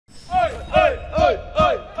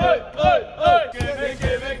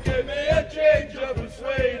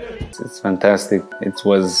fantastic. It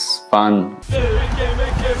was fun.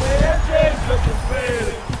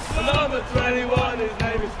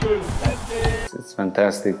 It's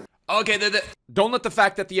fantastic. Okay, don't let the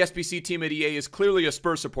fact that the SBC team at EA is clearly a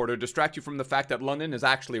Spurs supporter distract you from the fact that London is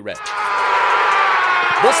actually red.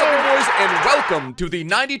 What's up, you boys, and welcome to the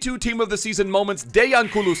 92 Team of the Season moments. Dejan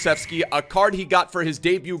Kulusevski, a card he got for his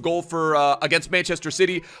debut goal for against Manchester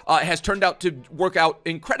City, has turned out to work out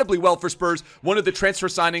incredibly well for Spurs. One of the transfer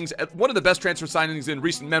signings, one of the best transfer signings in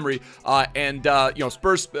recent memory. You know,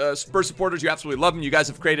 Spurs supporters, you absolutely love him. You guys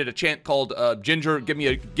have created a chant called "Ginger, give me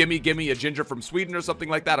a ginger from Sweden" or something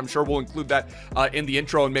like that. I'm sure we'll include that in the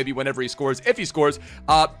intro and maybe whenever he scores, if he scores.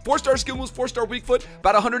 4-star skill moves, 4-star weak foot,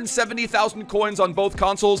 about 170,000 coins on both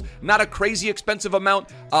consoles. Not a crazy expensive amount,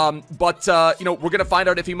 but you know, we're gonna find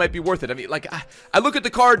out if he might be worth it. I mean, like, I look at the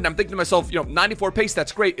card and I'm thinking to myself, you know, 94 pace,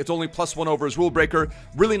 that's great. It's only +1 over his rule breaker.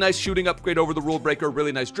 Really nice shooting upgrade over the rule breaker.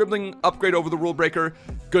 Really nice dribbling upgrade over the rule breaker.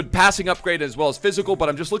 Good passing upgrade as well as physical. But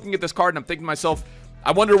I'm just looking at this card and I'm thinking to myself,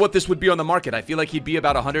 I wonder what this would be on the market. I feel like he'd be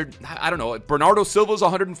about 100. I don't know. Bernardo Silva's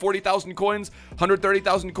 140,000 coins,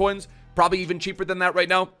 130,000 coins, probably even cheaper than that right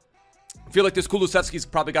now. I feel like this Kulusevski's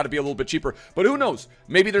probably got to be a little bit cheaper, but who knows?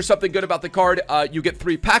 Maybe there's something good about the card. You get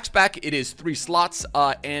 3 packs back. It is 3 slots,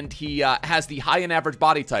 and he has the high and average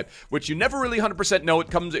body type, which you never really 100% know.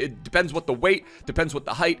 It depends what the weight, depends what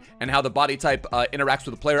the height, and how the body type interacts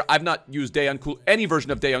with the player. I've not used any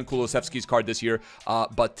version of Dejan Kulusevski's card this year,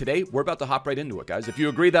 but today we're about to hop right into it, guys. If you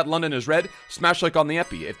agree that London is red, smash like on the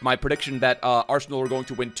epi. If my prediction that Arsenal are going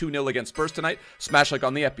to win 2-0 against Spurs tonight, smash like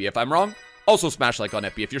on the epi. If I'm wrong, also smash like on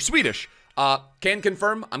epi. If you're Swedish, can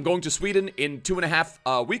confirm I'm going to Sweden in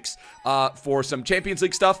 2.5 weeks for some Champions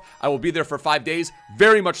League stuff. I will be there for 5 days.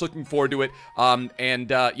 Very much looking forward to it.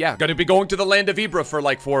 Yeah, gonna be going to the land of Ibra for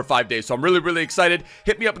like 4 or 5 days. So I'm really excited.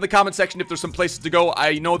 Hit me up in the comment section if there's some places to go.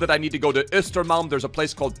 I know that I need to go to Östermalm. There's a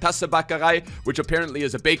place called Tassebäckerei, which apparently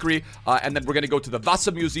is a bakery. And then we're gonna go to the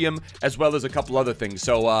Vasa Museum as well as a couple other things.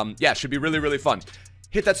 So yeah, should be really fun.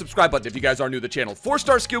 Hit that subscribe button if you guys are new to the channel.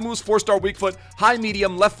 4-star skill moves, 4-star weak foot, high,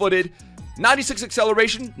 medium, left-footed, 96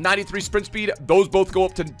 acceleration, 93 sprint speed. Those both go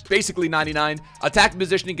up to basically 99. Attack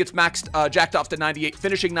positioning gets maxed, jacked off to 98.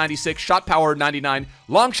 Finishing 96. Shot power 99.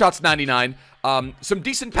 Long shots 99. Some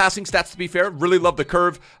decent passing stats, to be fair. Really love the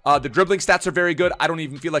curve. The dribbling stats are very good. I don't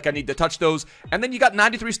even feel like I need to touch those. And then you got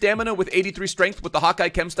 93 stamina with 83 strength. With the Hawkeye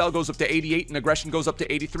chem style goes up to 88 and aggression goes up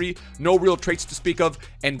to 83. No real traits to speak of,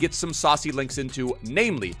 and gets some saucy links into,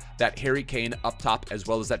 namely, that Harry Kane up top as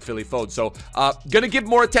well as that Philly Foden. So, gonna give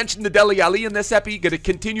more attention to Dele Alli in this epi. Gonna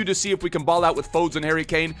continue to see if we can ball out with Foden and Harry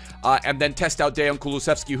Kane, and then test out Dejan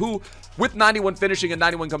Kulusevski, who, with 91 finishing and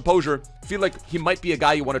 91 composure, feel like he might be a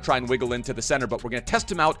guy you want to try and wiggle into the center, but we're going to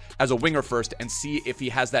test him out as a winger first and see if he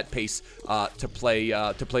has that pace to play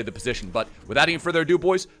the position. But without any further ado,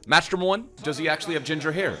 boys, match number 1. Does he actually have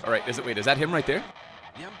ginger hair? All right, wait, is that him right there?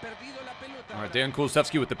 All right, Dejan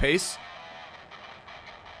Kulusevski with the pace.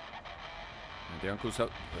 Dejan Kulusevski,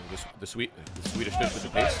 the Swedish fish with the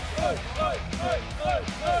pace.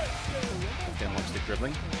 Dan long stick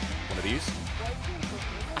dribbling. One of these.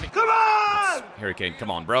 Come on! Harry Kane,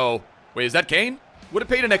 come on, bro. Wait, is that Kane? Would have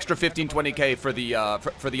paid an extra 15-20K for the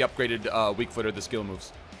upgraded weak foot or the skill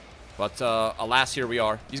moves. But alas, here we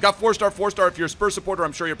are. He's got 4-star, 4-star. If you're a Spurs supporter,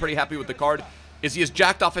 I'm sure you're pretty happy with the card. Is he as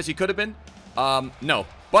jacked off as he could have been? No.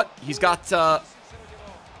 But he's got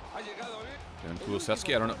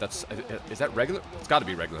Kulusevski. I don't know if that's... Is that regular? It's got to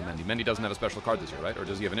be regular Mendy. Mendy doesn't have a special card this year, right? Or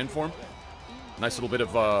does he have an inform? Nice little bit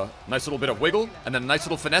of wiggle, and then a nice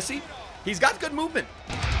little finesse. He's got good movement.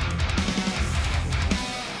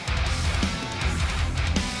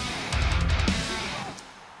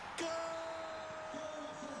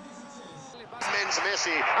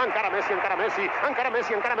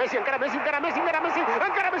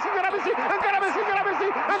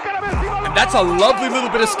 And that's a lovely little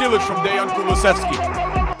bit of skillage from Dejan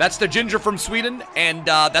Kulusevski. That's the ginger from Sweden, and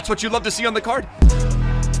that's what you love to see on the card.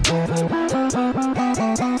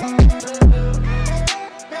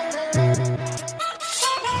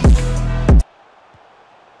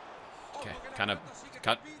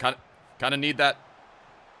 Kind of need that.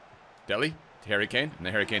 Dele, Harry Kane, and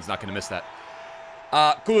the Harry Kane's not going to miss that.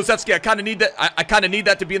 Kulusevski, I kind of need that. I kind of need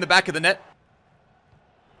that to be in the back of the net.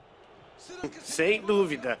 Sem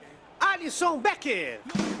dúvida. Alisson Becker.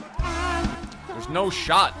 There's no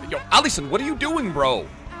shot. Yo, Alisson, what are you doing, bro?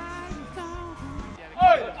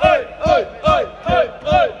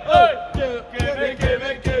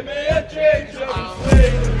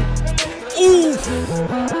 Ooh.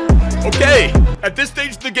 Okay, at this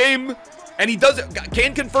stage of the game, and he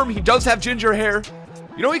can confirm he does have ginger hair.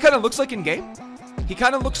 You know what he kind of looks like in game? He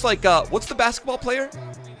kind of looks like, what's the basketball player?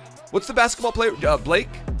 What's the basketball player? Blake?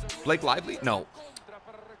 Blake Lively? No.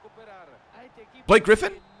 Blake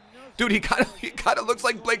Griffin? Dude, he kind of looks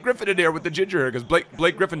like Blake Griffin in here with the ginger hair, because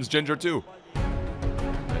Blake Griffin's ginger too.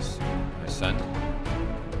 Nice send.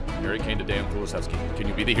 Harry Kane to Dejan Kulusevski. Can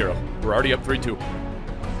you be the hero? We're already up 3-2.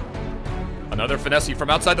 Another finesse from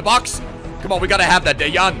outside the box. Come on, we gotta have that,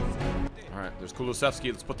 Dejan. All right, there's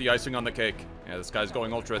Kulusevski. Let's put the icing on the cake. Yeah, this guy's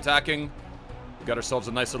going ultra attacking. We got ourselves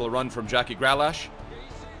a nice little run from Jackie Gralash.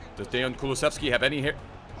 Does Dejan Kulusevski have any hair?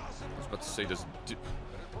 I was about to say, does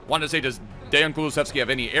Dejan Kulusevski have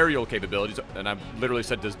any aerial capabilities? And I literally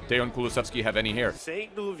said, does Dejan Kulusevski have any hair? Sem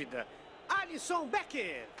dúvida. Alisson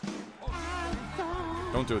Becker.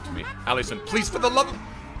 Don't do it to me. Alisson, please, for the love of...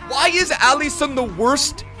 Why is Alisson the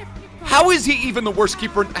worst? How is he even the worst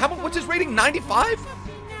keeper? What's his rating? 95?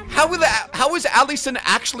 How is Alisson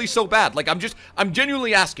actually so bad? Like, I'm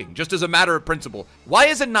genuinely asking, just as a matter of principle. Why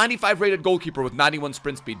is a 95 rated goalkeeper with 91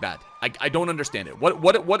 sprint speed bad? I don't understand it.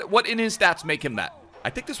 What in his stats make him that? I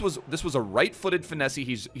think this was a right-footed finesse.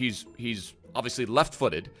 He's obviously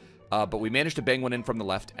left-footed, but we managed to bang one in from the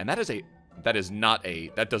left, and that does not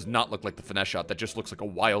look like the finesse shot. That just looks like a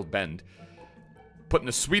wild bend. Putting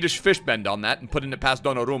a Swedish fish bend on that and putting it past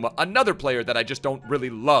Donnarumma, another player that I just don't really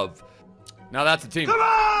love. Now that's the team. Come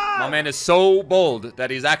on! My man is so bold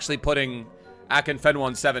that he's actually putting Akinfenwa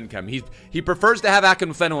on 7 chem. He prefers to have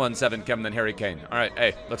Akinfenwa on 7 chem than Harry Kane. All right,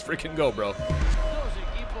 hey, let's freaking go, bro.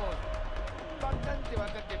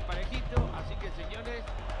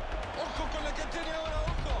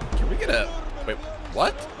 Can we get a... Wait,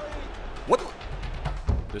 what? What?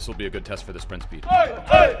 This will be a good test for the sprint speed.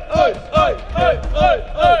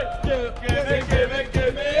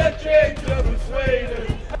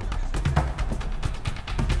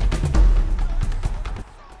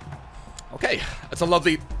 Okay, that's a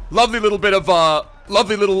lovely little bit of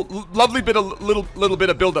lovely bit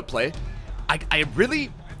of build-up play. I really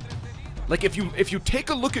like if you take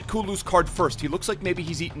a look at Kulu's card first, he looks like maybe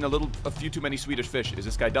he's eaten a few too many Swedish fish. Is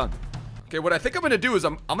this guy done? Okay, what I think I'm gonna do is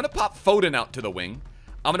I'm gonna pop Foden out to the wing.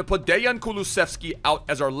 I'm gonna put Dejan Kulusevski out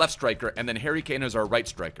as our left striker, and then Harry Kane as our right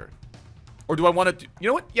striker. Or do I want to? You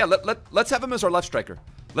know what? Yeah, let's have him as our left striker.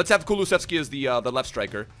 Let's have Kulusevski as the left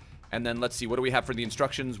striker, and then let's see, what do we have for the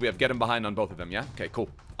instructions? We have get him behind on both of them. Yeah. Okay. Cool.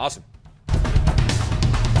 Awesome.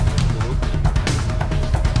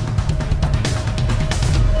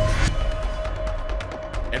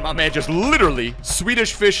 And my man just literally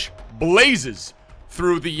Swedish fish blazes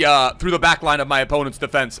through the back line of my opponent's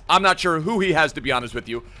defense. I'm not sure who he has, to be honest with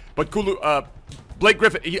you, but Blake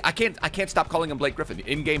Griffin. I can't stop calling him Blake Griffin.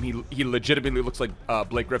 In game, he legitimately looks like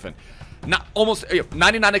Blake Griffin. Not almost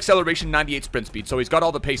 99 acceleration, 98 sprint speed. So he's got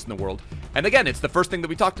all the pace in the world. And again, it's the first thing that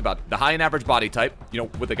we talked about: the high and average body type. You know,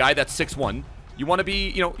 with a guy that's 6'1", you want to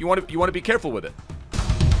be, you want to be careful with it.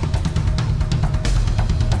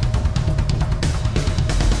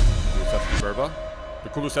 Kulusevski Burba, the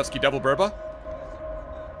Kulusevski Devil Burba.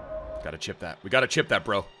 Gotta chip that. We gotta chip that,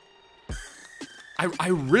 bro. I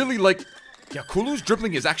really like... Yeah, Kulu's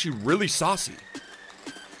dribbling is actually really saucy.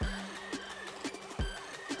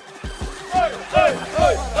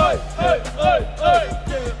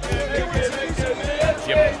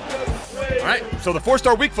 Yep. Alright, so the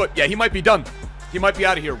 4-star weak foot. Yeah, he might be done. He might be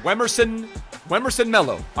out of here. Wemerson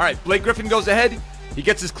Mello. Alright, Blake Griffin goes ahead. He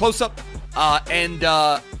gets his close-up.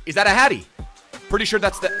 Is that a Hattie? Pretty sure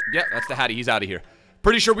that's the... Yeah, that's the Hattie. He's out of here.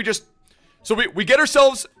 Pretty sure we just... So we get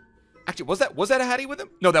ourselves... Actually, was that a Hattie with him?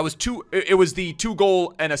 No, that was two... It was the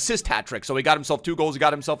 2-goal and assist hat trick. So he got himself 2 goals. He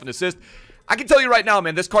got himself an assist. I can tell you right now,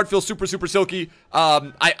 man, this card feels super, super silky. I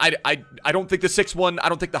don't think the 6'1", I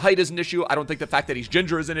don't think the height is an issue. I don't think the fact that he's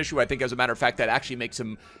ginger is an issue. I think, as a matter of fact, that actually makes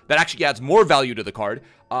him... That actually adds more value to the card.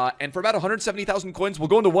 And for about 170,000 coins, we'll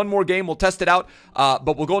go into one more game. We'll test it out.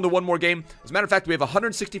 But we'll go into one more game. As a matter of fact, we have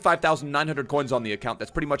 165,900 coins on the account.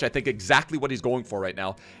 That's pretty much, I think, exactly what he's going for right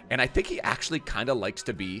now. And I think he actually kind of likes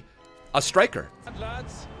to be a striker.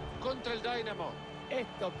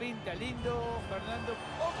 Esto pinta lindo, Fernando.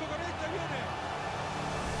 Ojo con esta, viene.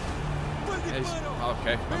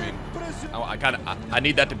 Okay, I mean, I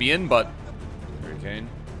need that to be in, but Harry Kane.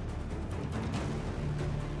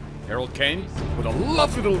 Harold Kane with a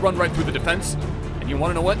lovely little run right through the defense. And you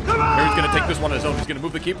want to know what? Harry's going to take this one on his own. He's going to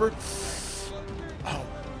move the keeper. Oh.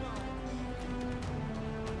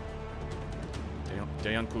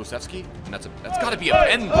 Dejan Kulusevski, and that's got to be a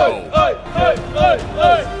pen, bro. I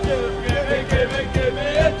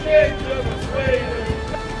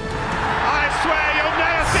swear you'll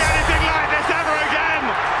never see anything like this ever again.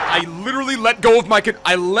 I literally let go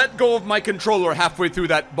of my controller halfway through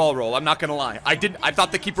that ball roll. I'm not gonna lie. I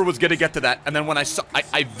thought the keeper was gonna get to that, and then when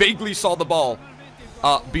I vaguely saw the ball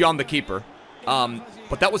beyond the keeper.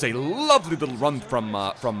 But that was a lovely little run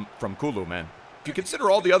from Kulu, man. If you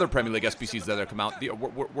consider all the other Premier League SBCs that have come out,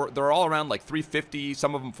 they're all around like 350,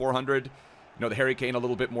 some of them 400. You know, the Harry Kane a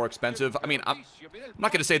little bit more expensive. I mean, I'm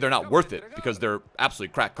not going to say they're not worth it because they're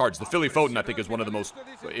absolutely cracked cards. The Philly Foden, I think, is one of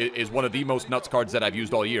the most nuts cards that I've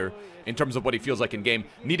used all year in terms of what he feels like in game.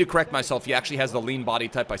 Need to correct myself. He actually has the lean body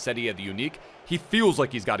type. I said he had the unique. He feels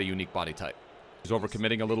like he's got a unique body type. He's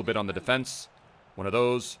overcommitting a little bit on the defense. One of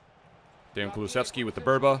those. Dan Kulusevski with the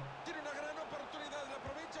Burba.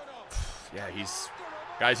 Yeah, he's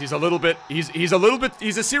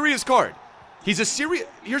a serious card.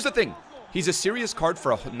 Here's the thing. He's a serious card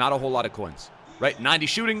for not a whole lot of coins, right? 90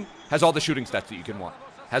 shooting, has all the shooting stats that you can want.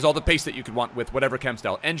 Has all the pace that you could want with whatever chem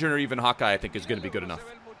style. Engine or even Hawkeye, I think, is going to be good enough.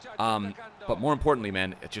 But more importantly,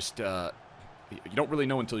 man, it just, you don't really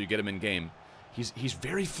know until you get him in game. He's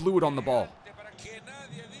very fluid on the ball.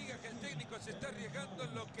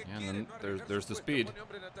 And then there's the speed.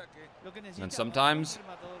 And then sometimes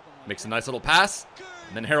makes a nice little pass.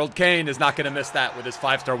 And then Harold Kane is not going to miss that with his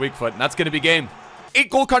 5-star weak foot. And that's going to be game. 8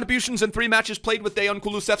 goal contributions in 3 matches played with Dejan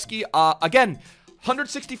Kulusevski. Again,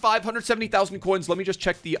 165, 170,000 coins. Let me just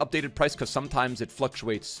check the updated price because sometimes it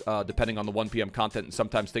fluctuates depending on the 1 p.m. content and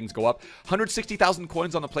sometimes things go up. 160,000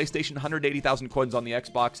 coins on the PlayStation, 180,000 coins on the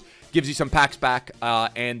Xbox. Gives you some packs back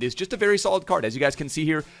and is just a very solid card. As you guys can see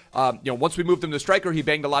here, you know, once we moved him to striker, he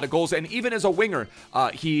banged a lot of goals. And even as a winger,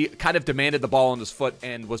 he kind of demanded the ball on his foot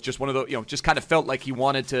and was just one of the, you know, just kind of felt like he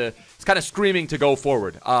wanted to, he's kind of screaming to go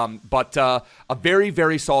forward. But a very,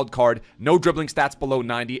 very solid card. No dribbling stats below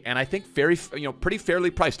 90. And I think very, you know, pretty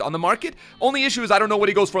fairly priced on the market. Only issue is I don't know what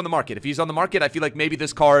he goes for on the market. If he's on the market, I feel like maybe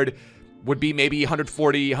this card would be maybe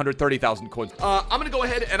 140, 130,000 coins. I'm going to go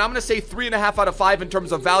ahead and I'm going to say 3.5 out of 5 in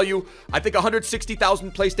terms of value. I think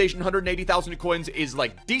 160,000 PlayStation, 180,000 coins is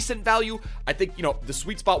like decent value. I think, you know, the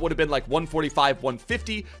sweet spot would have been like 145,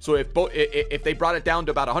 150. So if they brought it down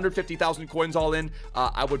to about 150,000 coins all in,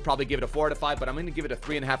 I would probably give it a 4 out of 5, but I'm going to give it a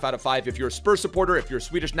 3.5 out of 5. If you're a Spurs supporter, if you're a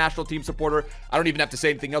Swedish national team supporter, I don't even have to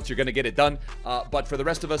say anything else. You're going to get it done. But for the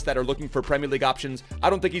rest of us that are looking for Premier League options,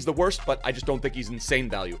 I don't think he's the worst, but I just don't think he's insane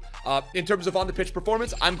value. In terms of on-the-pitch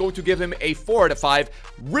performance, I'm going to give him a 4 out of 5.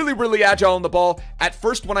 Really, really agile on the ball. At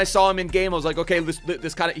first, when I saw him in game, I was like, okay,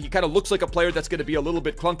 he kind of looks like a player that's going to be a little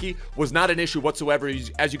bit clunky. Was not an issue whatsoever,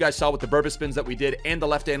 as you guys saw with the Burba spins that we did and the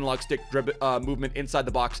left analog stick movement inside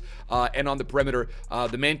the box and on the perimeter.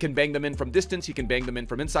 The man can bang them in from distance. He can bang them in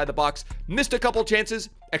from inside the box. Missed a couple chances.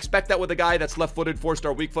 Expect that with a guy that's left-footed,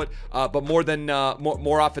 4-star weak foot. But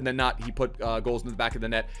more often than not, he put goals in the back of the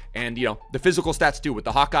net. And, you know, the physical stats too. With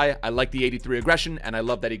the Hawkeye, I like the 83 aggression, and I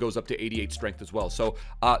love that he goes up to 88 strength as well. So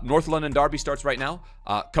North London Derby starts right now.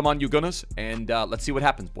 Come on, you Gunners, and let's see what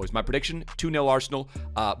happens, boys. My prediction, 2-0 Arsenal.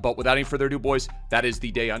 But without any further ado, boys, that is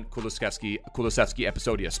the Dejan Kulusevski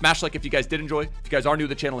episodia. Smash like if you guys did enjoy. If you guys are new to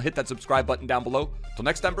the channel, hit that subscribe button down below. Till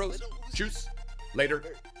next time, bros. Cheers. Later.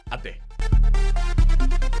 Ade.